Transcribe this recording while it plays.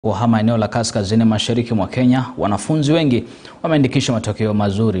Kuhama eneo la kaskazini mashariki mwa Kenya, wanafunzi wengi wameandikisha matokeo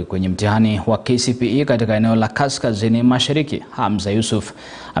mazuri kwenye mtihani wa KCPE katika eneo la kaskazini mashariki. Hamza Yusuf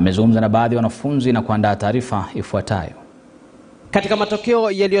amezungumza na baadhi ya wanafunzi na kuandaa taarifa ifuatayo. Katika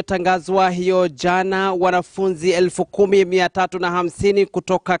matokeo yaliyotangazwa hiyo jana, wanafunzi 10,350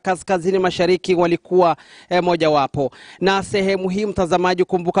 kutoka kaskazini mashariki walikuwa mojawapo. Na sehemu hii, mtazamaji,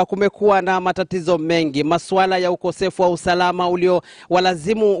 kumbuka kumekuwa na matatizo mengi. Masuala ya ukosefu wa usalama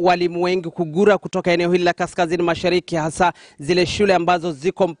uliowalazimu walimu wengi kugura kutoka eneo hili la kaskazini mashariki, hasa zile shule ambazo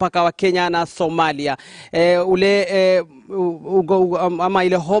ziko mpaka wa Kenya na Somalia. Ile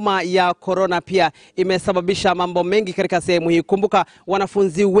homa ya corona pia imesababisha mambo mengi katika sehemu hii. Kumbuka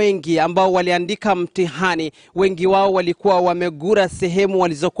wanafunzi wengi ambao waliandika mtihani, wengi wao walikuwa wamegura sehemu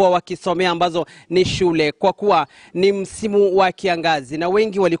walizokuwa wakisomea ambazo ni shule, kwa kuwa ni msimu wa kiangazi, na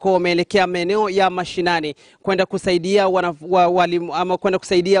wengi walikuwa wameelekea maeneo ya mashinani kwenda kusaidia walimu ama kwenda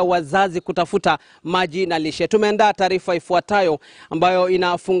kusaidia wazazi kutafuta maji na lishe. Tumeandaa taarifa ifuatayo ambayo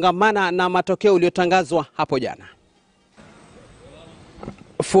inafungamana na matokeo yaliyotangazwa hapo jana.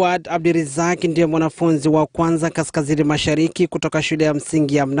 Fuad Abdirizak ndiye mwanafunzi wa kwanza kaskazini mashariki kutoka shule ya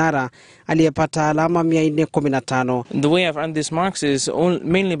msingi ya Mnara aliyepata alama 415. The way I've earned these marks is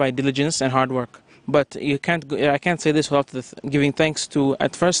mainly by diligence and hard work. But I can't say this without giving thanks to,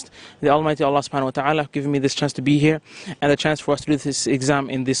 at first, the Almighty Allah subhanahu wa ta'ala giving me this chance to be here and the chance for us to do this exam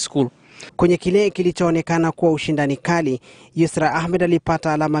in this school. Kwenye kile kilichoonekana kuwa ushindani kali, Yusra Ahmed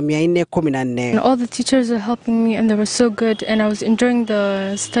alipata alama 414. All the teachers were helping me and they were so good, and I was enjoying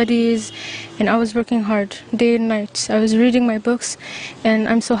the studies and I was working hard day and night. I was reading my books and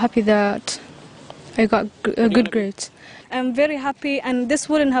I'm so happy that I got a good grade. I'm very happy, and this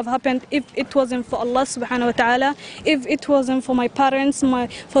wouldn't have happened if it wasn't for Allah subhanahu wa ta'ala, if it wasn't for my parents,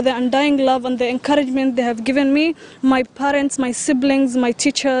 for the undying love and the encouragement they have given me, my parents, my siblings, my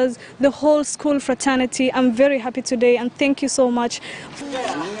teachers, the whole school fraternity. I'm very happy today and thank you so much.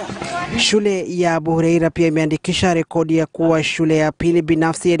 Shule ya Buhreira pia imeandikisha rekodi ya kuwa shule ya pili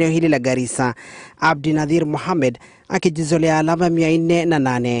binafsi eneo hili la Garissa. Abdi Nadir Mohamed akijizolea alama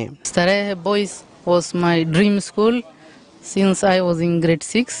 408. Starehe Boys was my dream school since I was in grade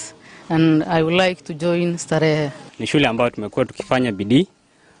 6, and I would like to join Starehe. Ni shule ambayo tumekuwa tukifanya bidii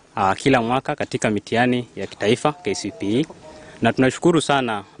kila mwaka katika mitihani ya kitaifa KCPE, na tunashukuru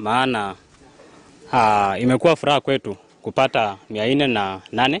sana maana imekuwa furaha kwetu kupata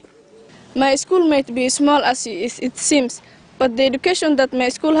 408. My school might be small as it seems, but the education that my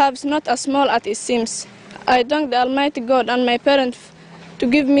school has is not as small as it seems. I thank the Almighty God and my parents to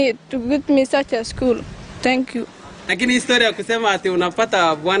give me such a school. Thank you. Lakini historia ya kusema ati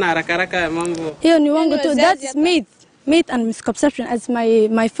unapata bwana haraka mambo, hiyo ni wangu tu. That's myth and misconception, as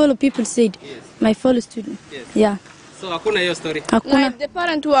my fellow people said. Yes. My fellow student. Yes. Yeah. So hakuna hiyo story. Hakuna. Like the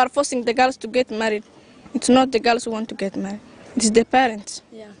parents who are forcing the girls to get married. It's not the girls who want to get married. It's the parents.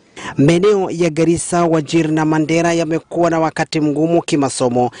 Yeah. Maeneo ya Garissa, Wajir na Mandera yamekuwa na wakati mgumu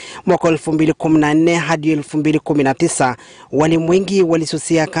kimasomo. Mwaka 2014 hadi 2019 walimu wengi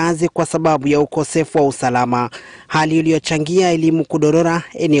walisusia kazi kwa sababu ya ukosefu wa usalama, hali iliyochangia elimu kudorora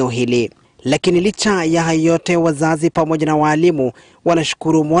eneo hili. Lakini licha ya hayo yote, wazazi pamoja na walimu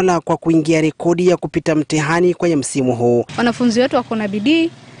wanashukuru Mola kwa kuingia rekodi ya kupita mtihani kwenye msimu huu. Wanafunzi wetu wako na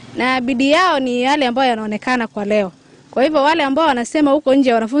bidii, na bidii yao ni yale ambayo yanaonekana kwa leo. Kwa hivyo wale ambao wanasema huko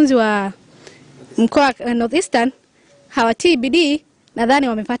nje wanafunzi wa mkoa Northeastern hawatii bidii, nadhani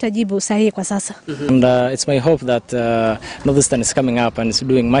wamepata jibu sahihi kwa sasa. And it's my hope that Northeastern is coming up and is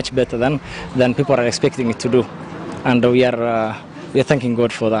doing much better than people are expecting it to do, and we are thanking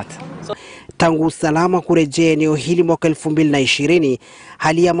God for that. Tangu usalama kurejea eneo hili mwaka 2020,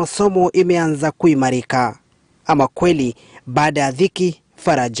 hali ya masomo imeanza kuimarika. Ama kweli baada ya dhiki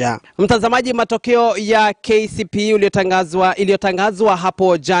faraja. Mtazamaji, matokeo ya KCPE iliyotangazwa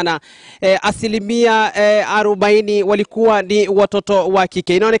hapo jana, asilimia 40 walikuwa ni watoto wa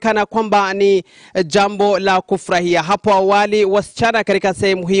kike. Inaonekana kwamba ni jambo la kufurahia. Hapo awali wasichana katika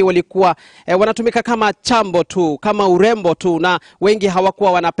sehemu hii walikuwa wanatumika kama chambo tu, kama urembo tu, na wengi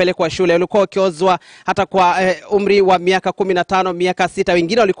hawakuwa wanapelekwa shule. Walikuwa wakiozwa hata kwa umri wa miaka 15, miaka 6,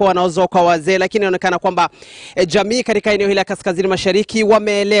 wengine walikuwa wanaozwa kwa wazee. Lakini inaonekana kwamba jamii katika eneo hili la kaskazini mashariki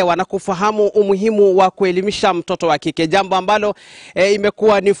wameelewa na kufahamu umuhimu wa kuelimisha mtoto wa kike, jambo ambalo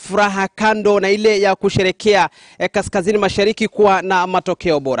imekuwa ni furaha kando na ile ya kusherekea kaskazini mashariki kuwa na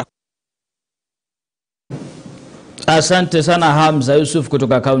matokeo bora. Asante sana Hamza Yusuf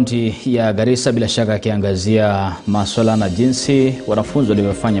kutoka kaunti ya Garissa, bila shaka akiangazia masuala na jinsi wanafunzi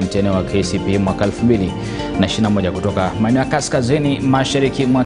walivyofanya mtihani wa KCPE mwaka 2021 kutoka maeneo ya kaskazini mashariki.